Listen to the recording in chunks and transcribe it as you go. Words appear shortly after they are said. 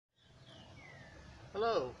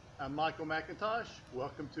Hello, I'm Michael McIntosh.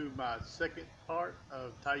 Welcome to my second part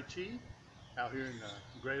of Tai Chi out here in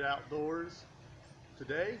the great outdoors.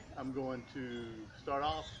 Today I'm going to start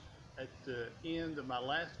off at the end of my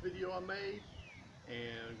last video I made,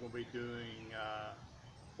 and I'm going to be doing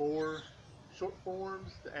 4 short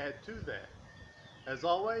forms to add to that. As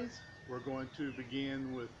always, we're going to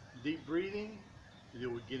begin with deep breathing, and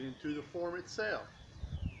then we'll get into the form itself.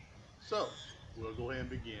 So we'll go ahead and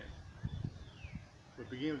begin. We'll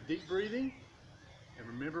begin with deep breathing, and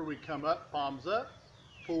remember, we come up, palms up,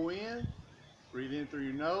 pull in, breathe in through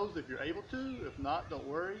your nose if you're able to. If not, don't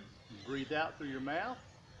worry, breathe out through your mouth.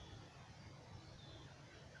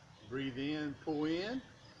 Breathe in, pull in,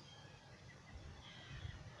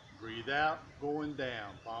 breathe out, going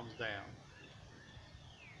down, palms down.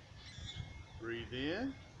 Breathe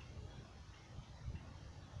in,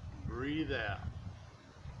 breathe out.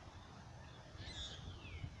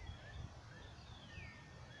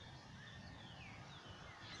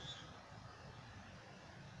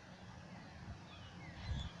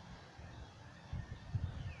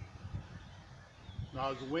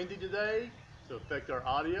 Now it's windy today to affect our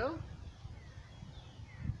audio.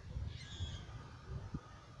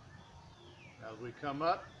 As we come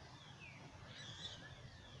up,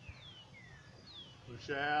 push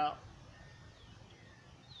out,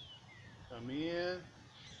 come in,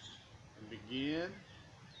 and begin.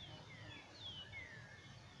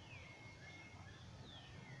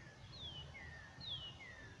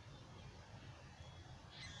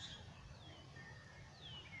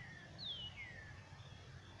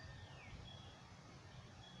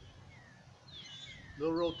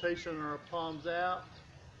 Little rotation on our palms out.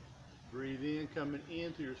 Breathe in, coming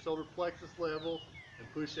into your solar plexus level,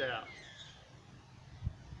 and push out.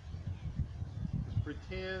 Just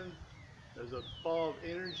pretend there's a ball of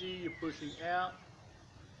energy you're pushing out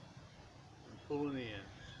and pulling in.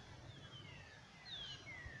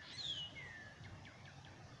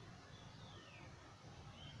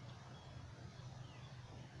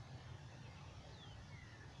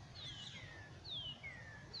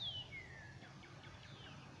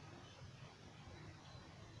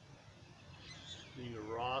 You can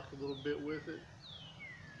rock a little bit with it.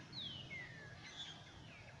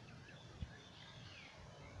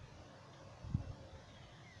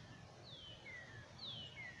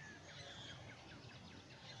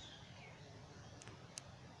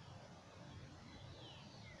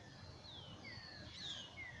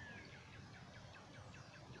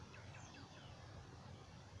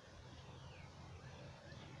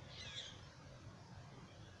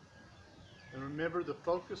 And remember to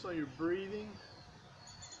focus on your breathing.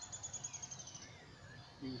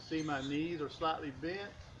 You can see my knees are slightly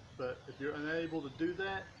bent, but if you're unable to do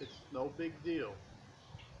that, it's no big deal.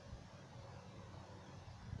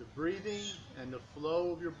 The breathing and the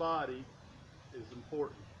flow of your body is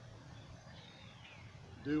important.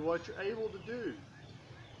 Do what you're able to do.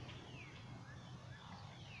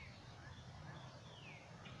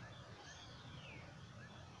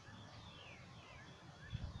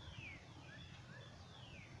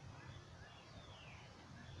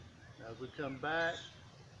 As we come back,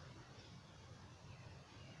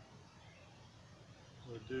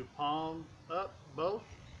 we'll do palm up, both.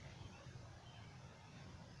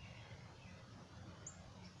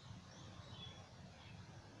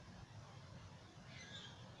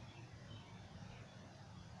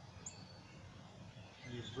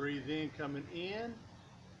 You breathe in, coming in, and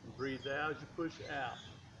breathe out as you push out.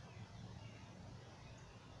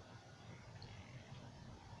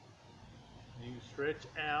 And you stretch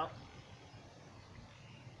out.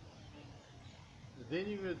 Then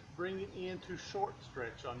you can bring it into short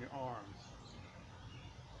stretch on your arms.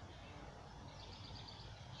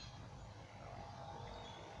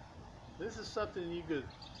 This is something you could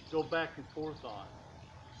go back and forth on.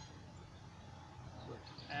 So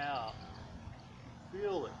out,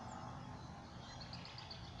 feel it.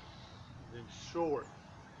 Then short.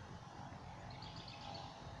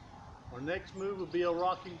 Our next move will be a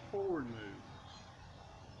rocking forward move.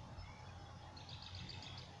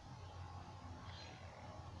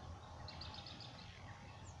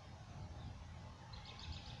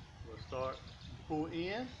 Start, pull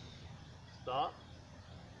in, stop,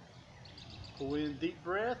 pull in, deep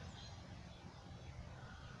breath,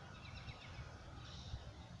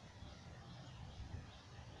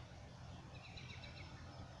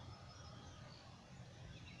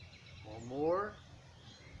 one more.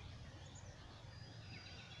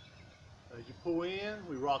 As you pull in,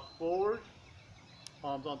 we rock forward,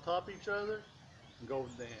 palms on top of each other, and go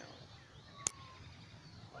down,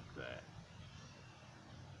 like that.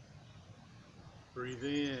 Breathe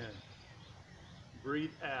in,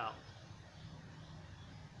 breathe out.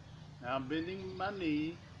 Now I'm bending my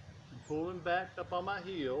knee and pulling back up on my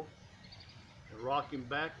heel and rocking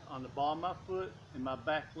back on the ball of my foot, and my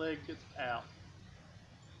back leg gets out.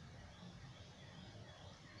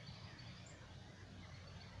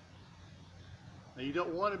 Now you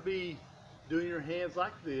don't want to be doing your hands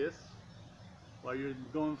like this while you're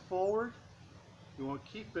going forward. You want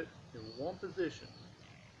to keep it in one position,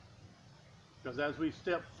 because as we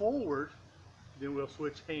step forward, then we'll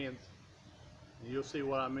switch hands and you'll see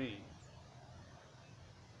what I mean.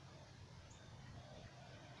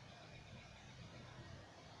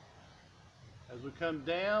 As we come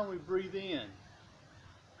down, we breathe in,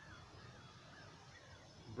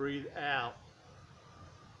 breathe out.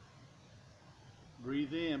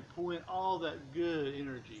 Breathe in, pull in all that good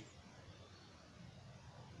energy.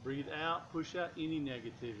 Breathe out, push out any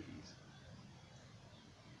negativities.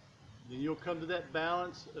 Then you'll come to that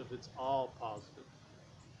balance of it's all positive.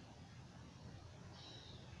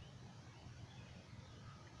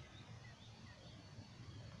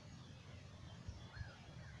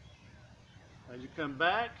 As you come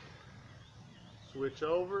back, switch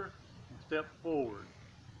over and step forward.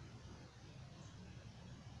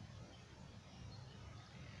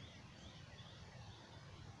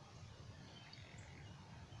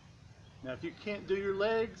 Now if you can't do your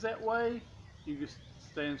legs that way, you just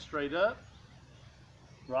stand straight up,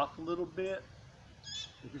 rock a little bit.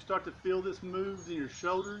 If you start to feel this move in your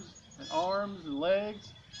shoulders and arms and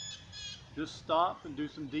legs, just stop and do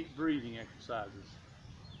some deep breathing exercises.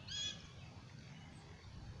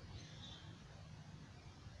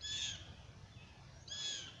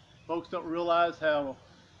 Folks don't realize how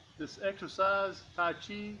this exercise, Tai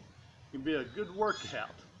Chi, can be a good workout.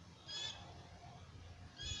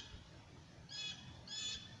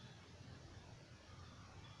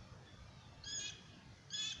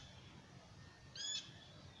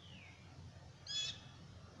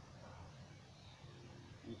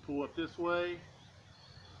 You pull up this way,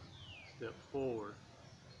 step forward.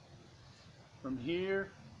 From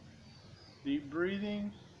here, deep breathing,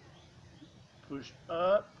 push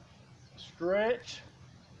up, stretch,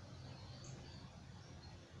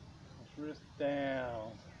 wrist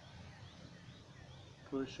down,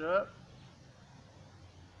 push up,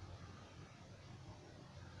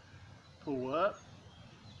 pull up,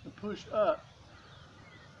 and push up,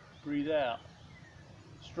 breathe out,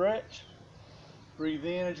 stretch, breathe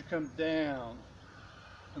in as you come down,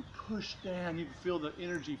 and push down. You can feel the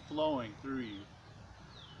energy flowing through you.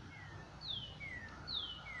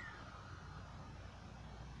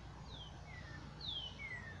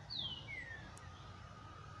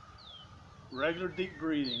 Regular deep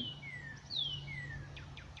breathing.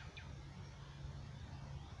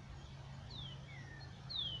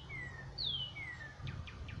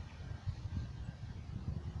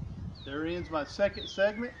 There ends my second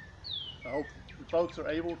segment. I hope the folks are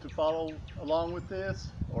able to follow along with this,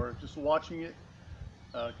 or just watching it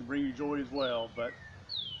can bring you joy as well. But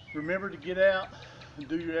remember to get out and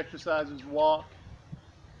do your exercises, walk,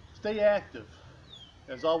 stay active.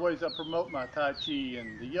 As always, I promote my Tai Chi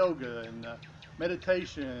and the yoga and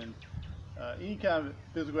meditation, any kind of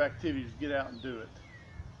physical activities, get out and do it.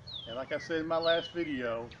 And like I said in my last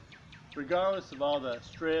video, regardless of all the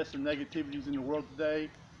stress and negativities in the world today,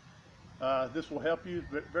 this will help you.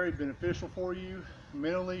 It's very beneficial for you,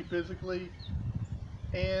 mentally, physically,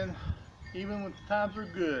 and even when times are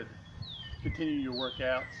good, continue your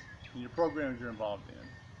workouts and your programs you're involved in.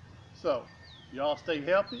 So, y'all stay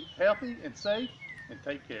healthy and safe, and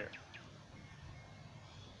take care.